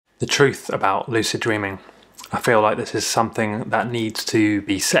the truth about lucid dreaming. I feel like this is something that needs to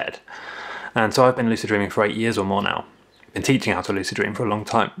be said. And so I've been lucid dreaming for 8 years or more now. Been teaching how to lucid dream for a long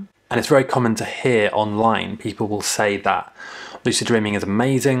time. And it's very common to hear online people will say that lucid dreaming is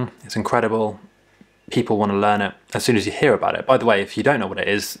amazing, it's incredible, people want to learn it as soon as you hear about it. By the way, if you don't know what it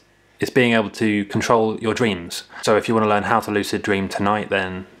is, it's being able to control your dreams. So if you want to learn how to lucid dream tonight,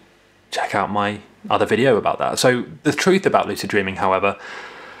 then check out my other video about that. So the truth about lucid dreaming, however,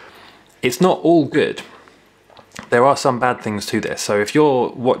 it's not all good. There are some bad things to this. So if you're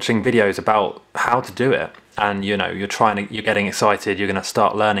watching videos about how to do it and you're getting excited, you're going to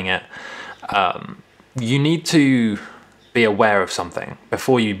start learning it, you need to be aware of something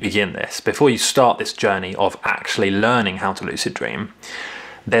before you begin this, before you start this journey of actually learning how to lucid dream.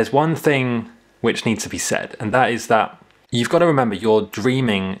 There's one thing which needs to be said, and that is that you've got to remember you're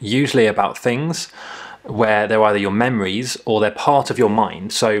dreaming usually about things where they're either your memories or they're part of your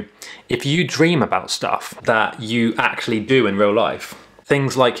mind. So if you dream about stuff that you actually do in real life,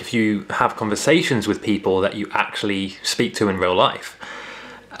 things like if you have conversations with people that you actually speak to in real life,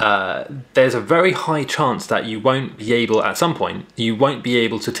 there's a very high chance that you won't be able, at some point, you won't be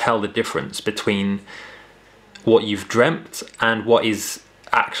able to tell the difference between what you've dreamt and what is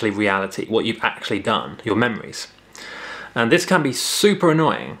actually reality, what you've actually done, your memories. And this can be super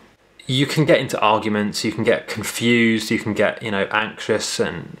annoying. You can get into arguments, you can get confused, you can get, anxious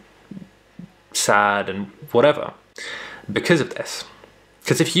and sad and whatever because of this.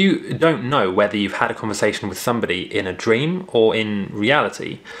 Because if you don't know whether you've had a conversation with somebody in a dream or in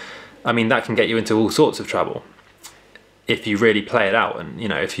reality, I mean, that can get you into all sorts of trouble if you really play it out. And,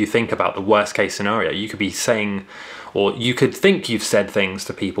 if you think about the worst case scenario, you could be saying, or you could think you've said things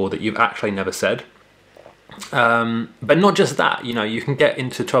to people that you've actually never said. But not just that, you can get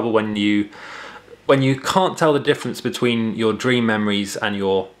into trouble when you can't tell the difference between your dream memories and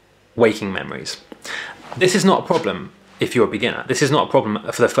your waking memories. This is not a problem if you're a beginner. This is not a problem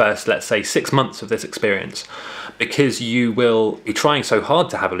for the first, let's say, 6 months of this experience, because you will be trying so hard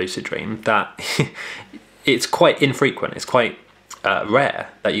to have a lucid dream that it's quite infrequent, it's quite rare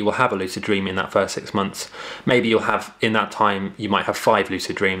that you will have a lucid dream in that first 6 months. Maybe you'll have, in that time, you might have 5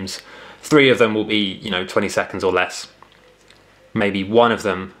 lucid dreams. 3 of them will be, 20 seconds or less. Maybe 1 of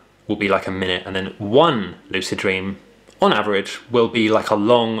them will be like a minute, and then 1 lucid dream, on average, will be like a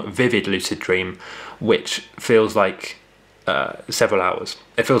long, vivid lucid dream, which feels like several hours.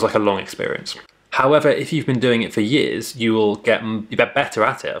 It feels like a long experience. However, if you've been doing it for years, you will get better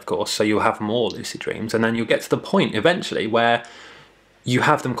at it, of course, so you'll have more lucid dreams, and then you'll get to the point eventually where you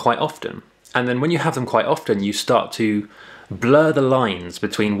have them quite often. And then when you have them quite often, you start to blur the lines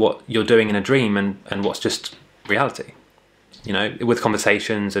between what you're doing in a dream and what's just reality, with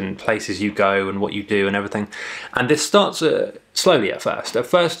conversations and places you go and what you do and everything. And this starts slowly at first. At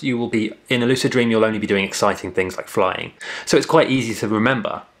first, you will be, in a lucid dream, you'll only be doing exciting things like flying. So it's quite easy to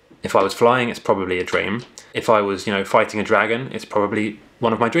remember. If I was flying, it's probably a dream. If I was, fighting a dragon, it's probably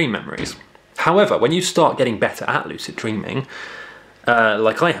one of my dream memories. However, when you start getting better at lucid dreaming,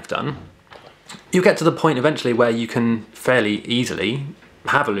 like I have done, you get to the point eventually where you can fairly easily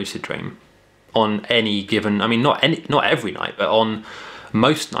have a lucid dream on any given, not every night, but on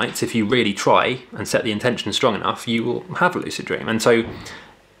most nights, if you really try and set the intention strong enough, you will have a lucid dream. And so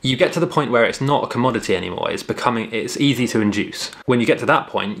you get to the point where it's not a commodity anymore, it's easy to induce. When you get to that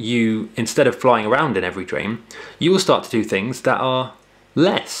point, instead of flying around in every dream, you will start to do things that are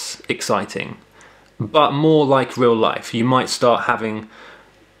less exciting, but more like real life. You might start having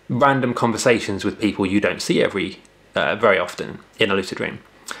random conversations with people you don't see very often in a lucid dream.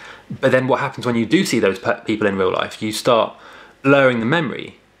 But then what happens when you do see those people in real life? You start blurring the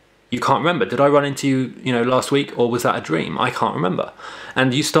memory. You can't remember, did I run into you, last week, or was that a dream? I can't remember.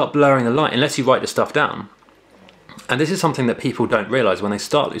 And you start blurring the line, unless you write the stuff down. And this is something that people don't realize when they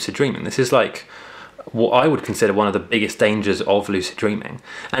start lucid dreaming. This is like what I would consider one of the biggest dangers of lucid dreaming.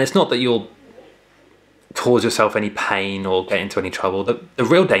 And it's not that you'll cause yourself any pain or get into any trouble. The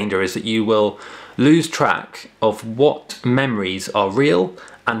real danger is that you will lose track of what memories are real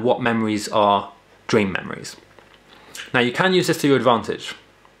and what memories are dream memories. Now, you can use this to your advantage.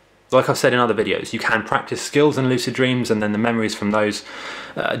 Like I've said in other videos, you can practice skills in lucid dreams, and then the memories from those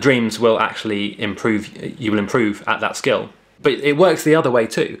dreams will actually improve. You will improve at that skill. But it works the other way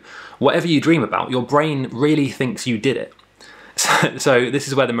too. Whatever you dream about, your brain really thinks you did it. So this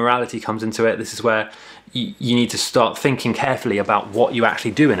is where the morality comes into it. This is where you need to start thinking carefully about what you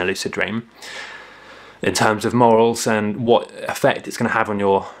actually do in a lucid dream in terms of morals and what effect it's going to have on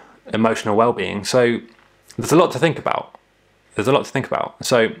your emotional well-being. So there's a lot to think about.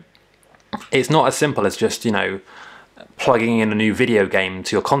 So it's not as simple as just, plugging in a new video game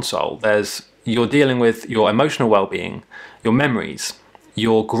to your console. You're dealing with your emotional well-being, your memories,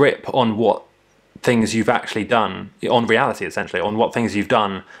 your grip on what things you've actually done, on reality essentially, on what things you've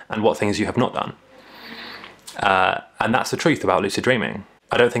done and what things you have not done. And that's the truth about lucid dreaming.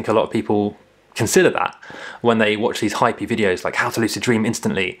 I don't think a lot of people consider that when they watch these hypey videos like how to lucid dream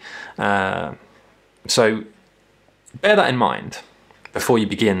instantly. So bear that in mind before you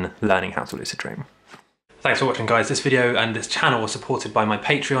begin learning how to lucid dream. Thanks for watching, guys. This video and this channel was supported by my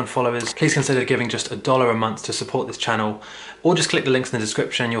Patreon followers. Please consider giving just $1 a month to support this channel, or just click the links in the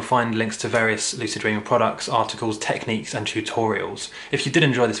description. You'll find links to various lucid dreaming products, articles, techniques and tutorials. If you did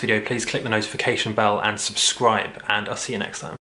enjoy this video, please click the notification bell and subscribe, and I'll see you next time.